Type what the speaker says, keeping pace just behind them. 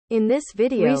In this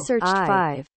video, Researched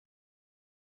 5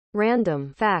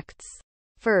 random facts.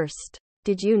 First,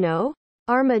 did you know?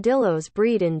 Armadillos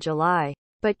breed in July,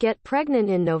 but get pregnant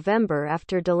in November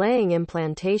after delaying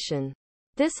implantation.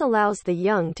 This allows the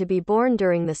young to be born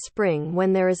during the spring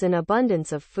when there is an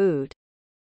abundance of food.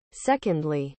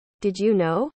 Secondly, did you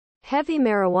know? Heavy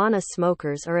marijuana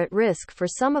smokers are at risk for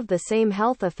some of the same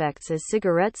health effects as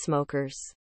cigarette smokers,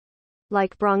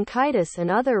 like bronchitis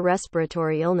and other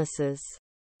respiratory illnesses.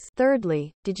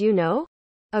 Thirdly, did you know?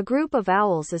 A group of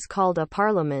owls is called a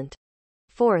parliament.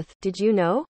 Fourth, did you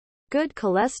know? Good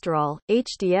cholesterol,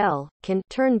 HDL, can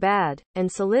turn bad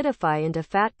and solidify into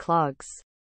fat clogs.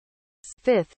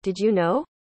 Fifth, did you know?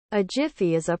 A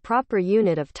jiffy is a proper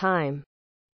unit of time.